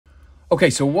Okay,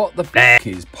 so what the f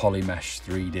is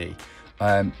Polymesh3D?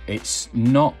 It's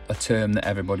not a term that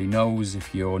everybody knows.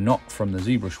 If you're not from the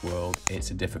ZBrush world, it's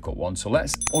a difficult one. So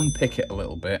let's unpick it a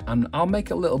little bit, and I'll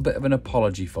make a little bit of an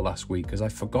apology for last week because I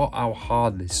forgot how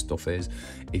hard this stuff is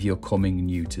if you're coming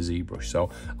new to ZBrush. So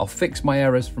I'll fix my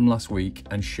errors from last week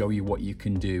and show you what you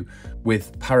can do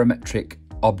with parametric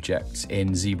objects in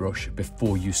ZBrush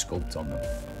before you sculpt on them.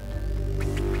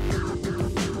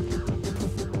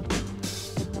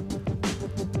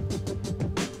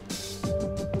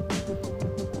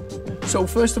 So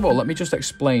first of all, let me just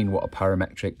explain what a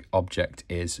parametric object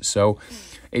is. So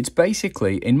it's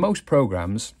basically, in most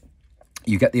programs,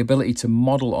 you get the ability to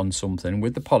model on something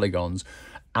with the polygons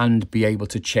and be able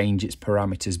to change its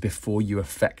parameters before you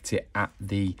affect it at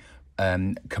the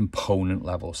component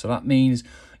level. So that means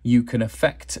you can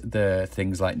affect the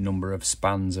things like number of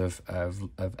spans of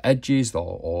edges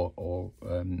or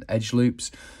edge loops.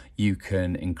 You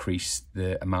can increase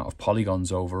the amount of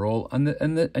polygons overall,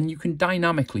 and you can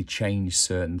dynamically change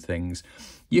certain things.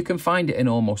 You can find it in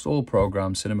almost all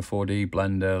programs: Cinema 4D,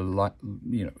 Blender,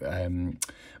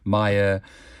 Maya,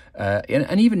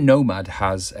 and even Nomad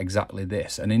has exactly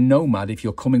this. And in Nomad, if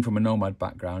you're coming from a Nomad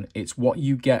background, it's what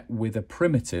you get with a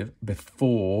primitive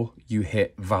before you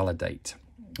hit validate.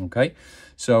 Okay,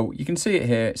 so you can see it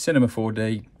here, Cinema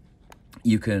 4D.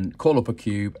 You can call up a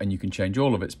cube and you can change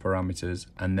all of its parameters,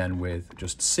 and then with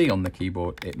just C on the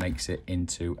keyboard, it makes it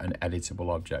into an editable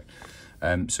object.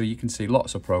 So you can see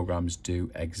lots of programs do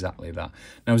exactly that.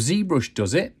 Now ZBrush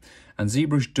does it, and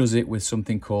ZBrush does it with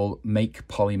something called Make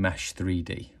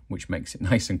Polymesh3D, which makes it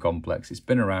nice and complex. It's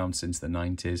been around since the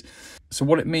 90s. So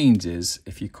what it means is,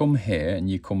 if you come here and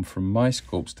you come from My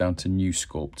Sculpts down to New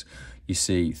Sculpt, you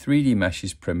see 3D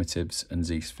meshes, primitives, and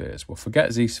Z-spheres. Well,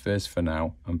 forget Z-spheres for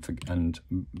now, and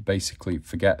basically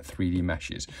forget 3D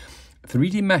meshes.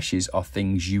 3D meshes are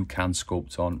things you can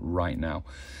sculpt on right now.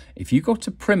 If you go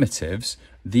to primitives,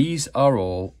 these are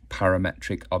all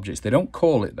parametric objects. They don't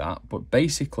call it that, but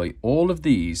basically all of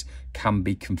these can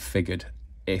be configured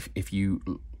if you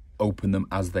open them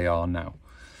as they are now.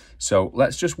 So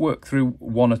let's just work through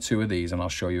one or two of these and I'll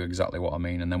show you exactly what I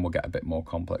mean, and then we'll get a bit more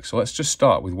complex. So let's just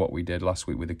start with what we did last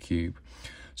week with a cube.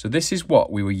 So this is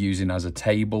what we were using as a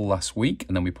table last week,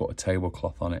 and then we put a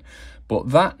tablecloth on it. But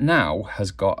that now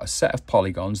has got a set of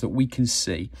polygons that we can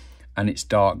see, and it's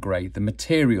dark grey. The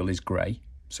material is grey,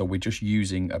 so we're just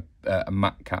using a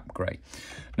Matcap grey.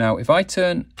 Now, if I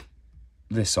turn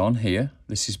this on here,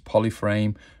 this is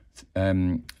polyframe,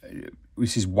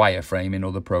 this is wireframe in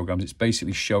other programs. It's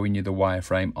basically showing you the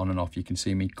wireframe on and off. You can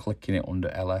see me clicking it under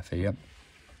LF here.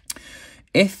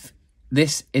 If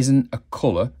this isn't a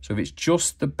colour, so if it's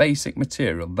just the basic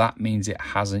material, that means it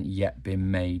hasn't yet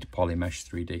been made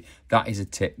Polymesh3D. That is a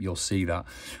tip, you'll see that.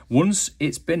 Once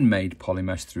it's been made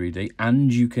Polymesh3D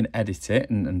and you can edit it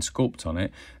and sculpt on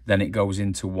it, then it goes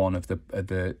into one of the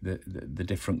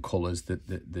different colours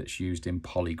that's used in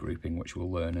poly grouping, which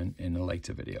we'll learn in a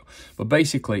later video. But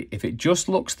basically, if it just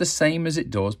looks the same as it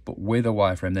does, but with a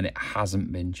wireframe, then it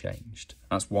hasn't been changed.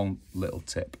 That's one little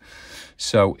tip.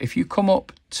 So if you come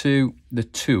up to the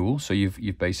tool, so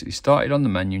you've basically started on the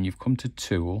menu and you've come to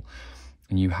tool,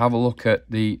 and you have a look at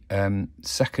the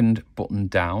second button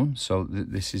down. So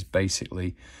this is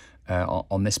basically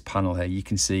on this panel here, you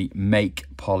can see Make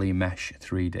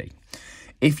Polymesh3D.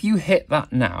 If you hit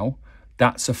that now,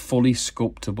 that's a fully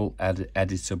sculptable,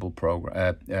 editable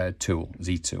program tool,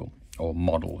 Z tool, or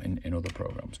model in other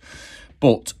programs.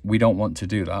 But we don't want to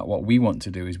do that. What we want to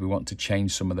do is we want to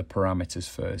change some of the parameters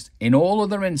first. In all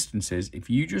other instances, if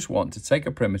you just want to take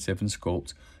a primitive and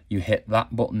sculpt, you hit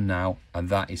that button now, and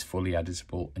that is fully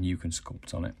editable, and you can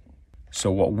sculpt on it.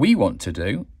 So what we want to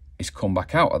do is come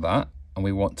back out of that, and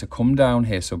we want to come down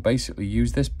here. So basically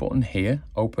use this button here,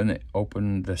 open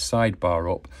the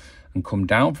sidebar up, and come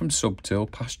down from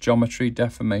Subtool, past Geometry,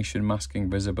 Deformation,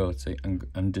 Masking, Visibility,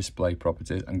 and Display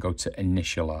Properties, and go to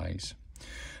Initialize.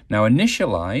 Now,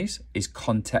 Initialize is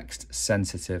context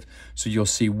sensitive. So you'll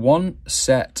see one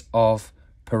set of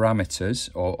parameters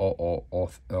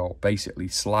or basically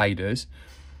sliders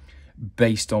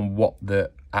based on what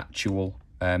the actual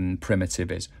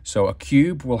primitive is. So a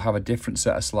cube will have a different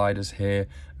set of sliders here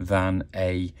than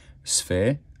a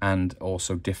sphere, and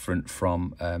also different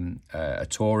from a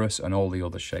torus and all the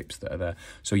other shapes that are there.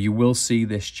 So you will see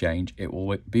this change. It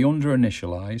will be under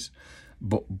Initialize,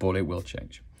 but it will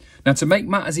change. Now, to make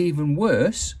matters even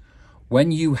worse,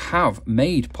 when you have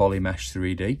made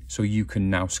Polymesh3D, so you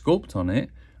can now sculpt on it,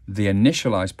 the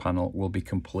Initialize panel will be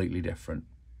completely different.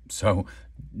 So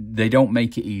they don't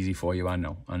make it easy for you, I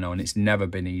know, and it's never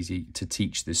been easy to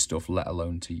teach this stuff, let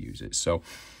alone to use it. So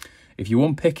If you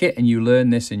unpick it and you learn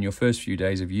this in your first few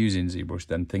days of using ZBrush,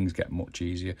 then things get much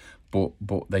easier. But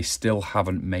they still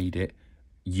haven't made it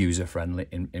user-friendly,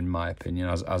 in my opinion,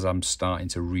 as I'm starting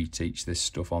to reteach this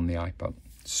stuff on the iPad.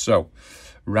 So,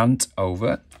 rant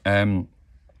over.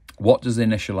 What does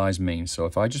initialize mean? So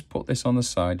if I just put this on the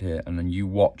side here and then you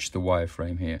watch the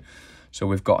wireframe here. So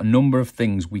we've got a number of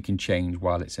things we can change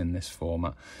while it's in this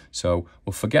format. So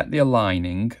we'll forget the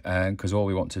aligning because all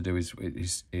we want to do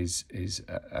is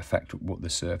affect what the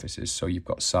surface is. So you've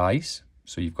got size.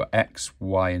 So you've got X,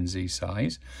 Y, and Z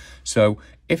size. So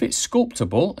if it's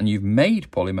sculptable and you've made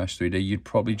Polymesh3D, you'd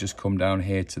probably just come down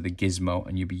here to the gizmo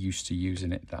and you'd be used to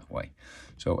using it that way.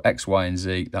 So X, Y, and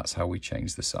Z, that's how we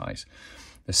change the size.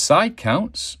 The side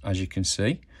counts, as you can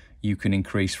see, you can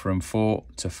increase from 4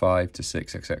 to 5 to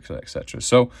 6, etc., etc.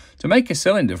 So to make a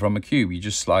cylinder from a cube, you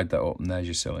just slide that up and there's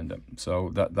your cylinder.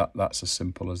 So that's as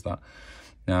simple as that.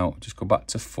 Now, just go back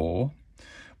to 4.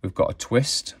 We've got a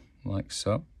twist, like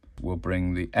so. We'll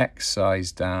bring the X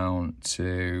size down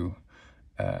to,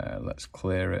 let's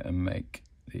clear it and make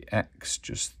the X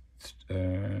just,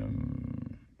 no,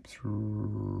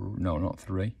 not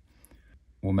 3.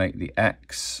 We'll make the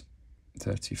X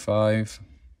 35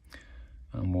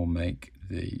 and we'll make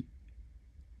the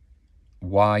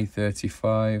Y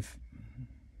 35,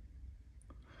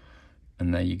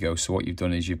 and there you go. So what you've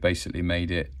done is you've basically made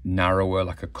it narrower,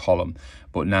 like a column,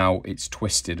 but now it's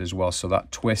twisted as well. So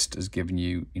that twist has given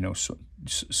you, you know,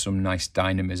 some nice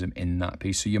dynamism in that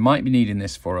piece. So you might be needing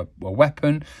this for a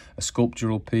weapon, a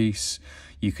sculptural piece.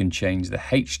 You can change the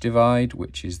H divide,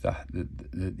 which is the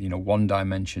you know, 1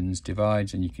 dimensions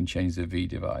divides, and you can change the V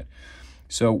divide.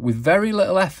 So with very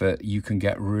little effort, you can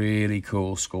get really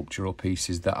cool sculptural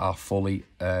pieces that are fully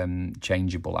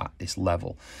changeable at this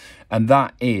level. And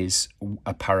that is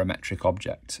a parametric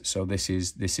object. So this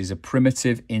is a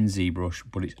primitive in ZBrush,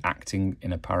 but it's acting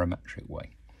in a parametric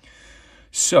way.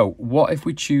 So what if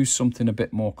we choose something a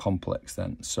bit more complex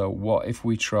then? So what if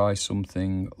we try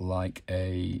something like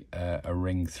a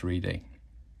ring 3D?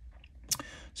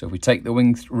 So if we take the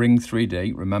ring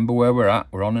 3D, remember where we're at,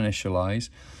 we're on initialize.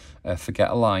 Forget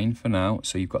align for now.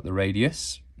 So you've got the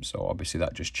radius. So obviously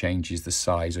that just changes the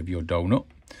size of your donut.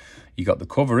 You got the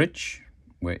coverage,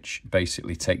 which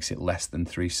basically takes it less than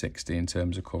 360 in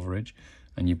terms of coverage.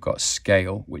 And you've got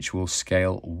scale, which will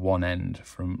scale one end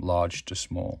from large to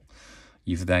small.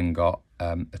 You've then got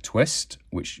a twist,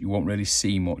 which you won't really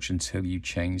see much until you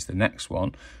change the next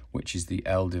one, which is the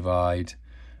L divide.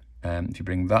 If you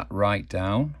bring that right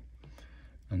down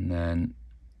and then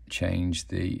change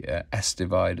the S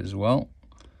divide as well,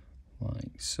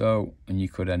 like so, and you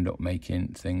could end up making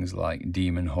things like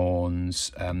demon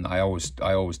horns. I always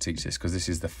teach this because this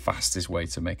is the fastest way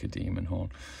to make a demon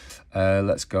horn.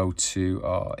 Let's go to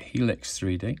our Helix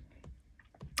 3D.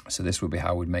 So this would be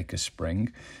how we'd make a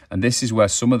spring, and this is where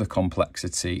some of the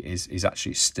complexity is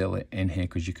actually still in here,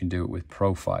 because you can do it with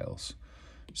profiles.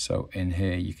 So in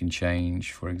here you can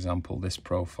change, for example, this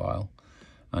profile,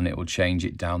 and it will change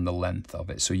it down the length of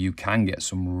it. So you can get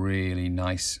some really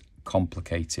nice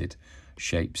complicated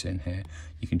shapes in here.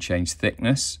 You can change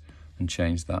thickness and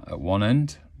change that at one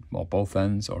end or both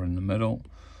ends or in the middle,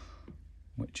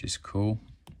 which is cool.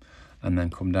 And then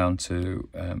come down to,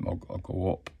 or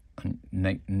go up and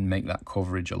make that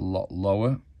coverage a lot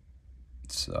lower.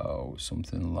 So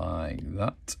something like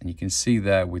that. And you can see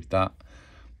there with that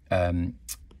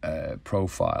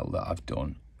profile that I've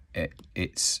done,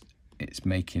 it's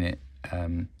making it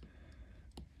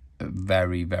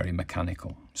very, very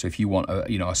mechanical. So if you want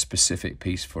a specific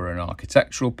piece for an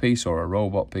architectural piece or a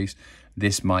robot piece,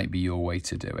 this might be your way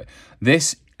to do it.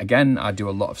 This, again, I do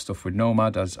a lot of stuff with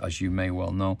Nomad, as you may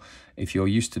well know. If you're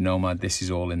used to Nomad, this is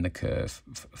all in the curve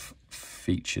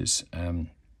features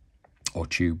or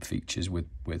tube features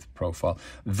with profile.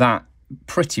 That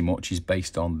pretty much is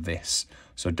based on this.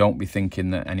 So don't be thinking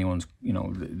that anyone's,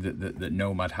 that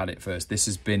Nomad had it first. This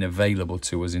has been available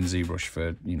to us in ZBrush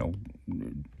for,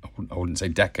 I wouldn't say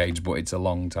decades, but it's a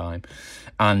long time,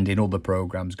 and in other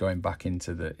programs going back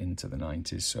into the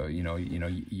 90s. So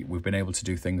we've been able to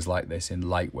do things like this in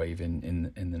Lightwave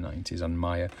in the 90s and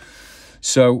Maya.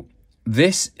 So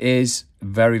this is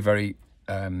very, very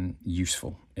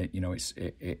useful.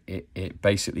 It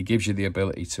basically gives you the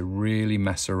ability to really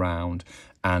mess around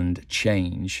and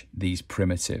change these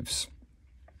primitives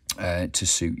to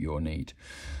suit your need.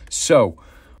 So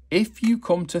if you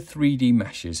come to 3D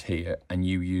meshes here and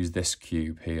you use this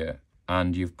cube here,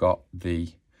 and you've got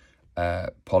the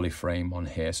polyframe on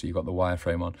here, so you've got the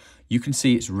wireframe on, you can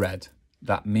see it's red.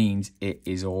 That means it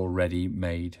is already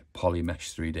made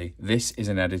Polymesh3D. This is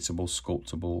an editable,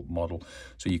 sculptable model.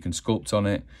 So you can sculpt on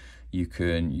it, You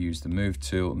can use the move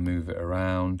tool and move it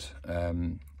around.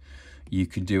 You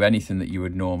can do anything that you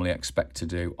would normally expect to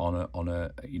do on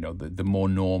a you know, the more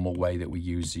normal way that we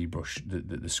use ZBrush,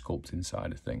 the sculpting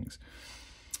side of things.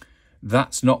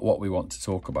 That's not what we want to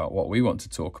talk about. What we want to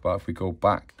talk about, if we go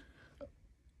back,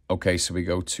 okay, so we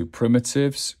go to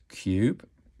primitives, cube,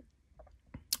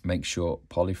 make sure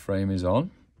polyframe is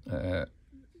on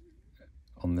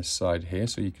this side here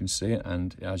so you can see it,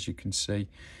 and as you can see,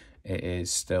 it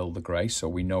is still the grey, so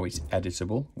we know it's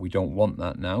editable. We don't want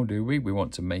that now, do we? We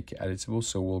want to make it editable,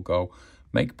 so we'll go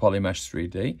make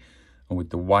Polymesh3D, and with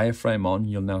the wireframe on,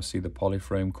 you'll now see the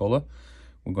polyframe colour.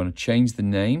 We're going to change the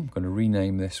name. I'm going to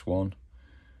rename this one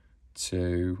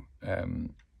to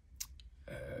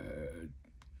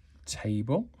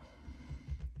table.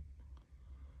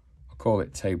 I'll call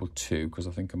it table 2 because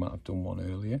I think I might have done one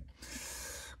earlier.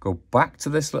 Go back to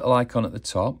this little icon at the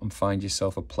top and find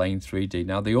yourself a plane 3D.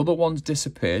 Now the other one's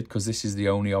disappeared because this is the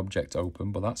only object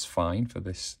open, but that's fine for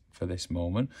this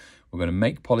moment. We're going to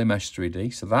make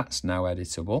Polymesh3D, so that's now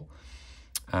editable,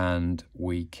 and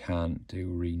we can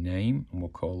do rename, and we'll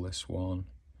call this one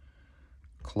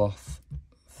cloth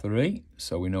 3,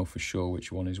 so we know for sure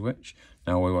which one is which.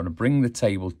 Now we want to bring the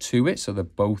table to it so they're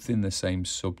both in the same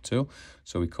subtool.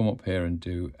 So we come up here and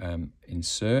do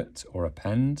insert or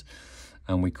append,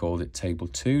 and we called it table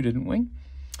 2, didn't we?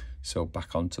 So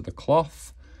back onto the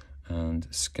cloth and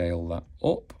scale that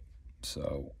up,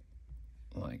 so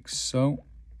like so,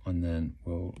 and then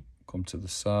we'll come to the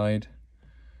side,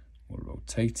 we'll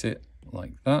rotate it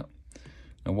like that.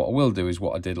 Now what I will do is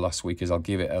what I did last week is I'll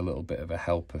give it a little bit of a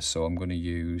helper. So I'm going to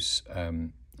use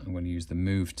the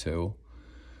move tool,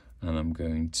 and I'm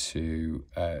going to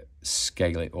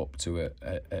scale it up to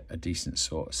a decent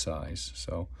sort of size.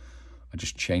 So I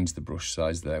just changed the brush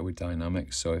size there with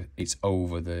dynamics, so it's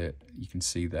over the, you can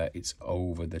see there, it's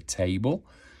over the table.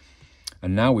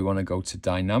 And now we want to go to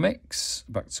dynamics,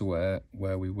 back to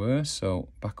where we were. So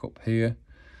back up here.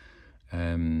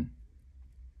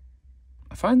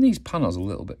 I find these panels a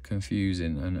little bit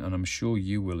confusing, and I'm sure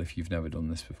you will if you've never done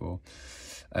this before.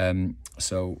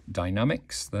 So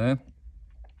dynamics there.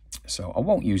 So I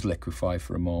won't use liquify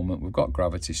for a moment. We've got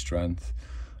gravity strength.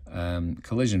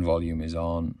 Collision volume is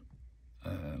on,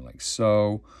 like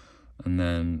so. And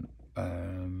then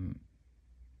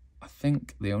I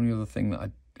think the only other thing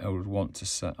that I would want to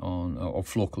set on, or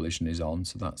floor collision is on,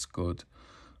 so that's good.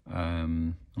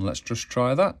 And let's just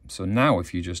try that. So now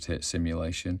if you just hit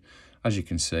simulation, as you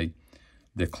can see,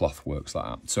 the cloth works like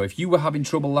that. So if you were having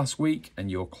trouble last week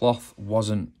and your cloth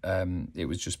wasn't, it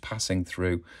was just passing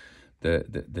through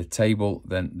the table,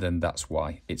 then that's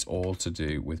why. It's all to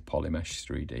do with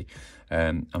Polymesh3D.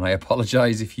 And I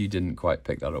apologize if you didn't quite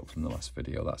pick that up from the last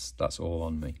video. That's all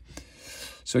on me.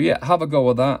 So yeah, have a go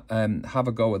with that. Have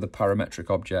a go with the parametric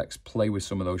objects. Play with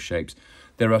some of those shapes.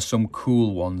 There are some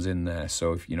cool ones in there.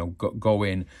 So if you know, go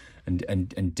in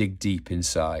and dig deep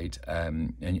inside,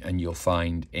 and you'll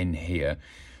find in here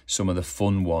some of the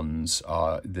fun ones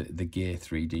are the Gear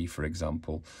 3D, for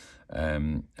example.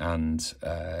 You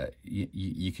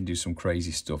can do some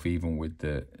crazy stuff even with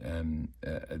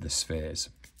the spheres.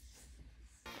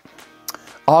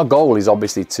 Our goal is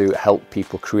obviously to help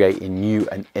people create in new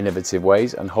and innovative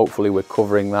ways, and hopefully we're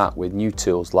covering that with new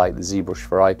tools like the Zbrush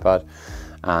for iPad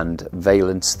and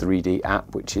Valence 3D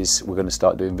app, which is, we're going to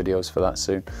start doing videos for that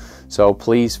soon. So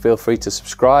please feel free to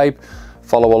subscribe,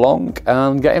 follow along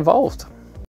and get involved.